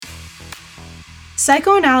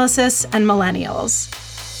Psychoanalysis and millennials.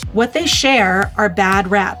 What they share are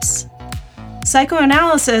bad reps.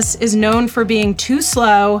 Psychoanalysis is known for being too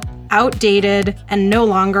slow, outdated, and no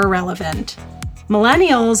longer relevant.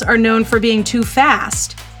 Millennials are known for being too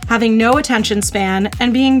fast, having no attention span,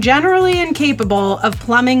 and being generally incapable of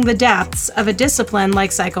plumbing the depths of a discipline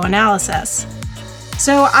like psychoanalysis.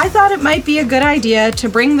 So I thought it might be a good idea to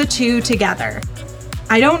bring the two together.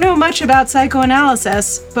 I don't know much about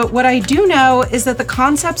psychoanalysis, but what I do know is that the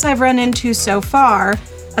concepts I've run into so far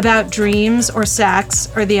about dreams or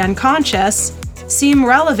sex or the unconscious seem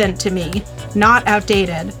relevant to me, not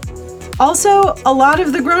outdated. Also, a lot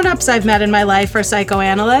of the grown-ups I've met in my life are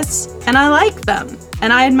psychoanalysts, and I like them,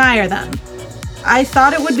 and I admire them. I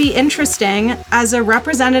thought it would be interesting, as a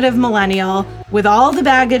representative millennial with all the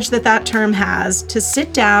baggage that term has, to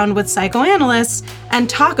sit down with psychoanalysts and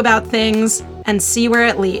talk about things and see where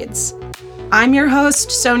it leads. I'm your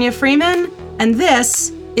host, Sonia Freeman, and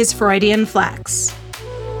this is Freudian Flex.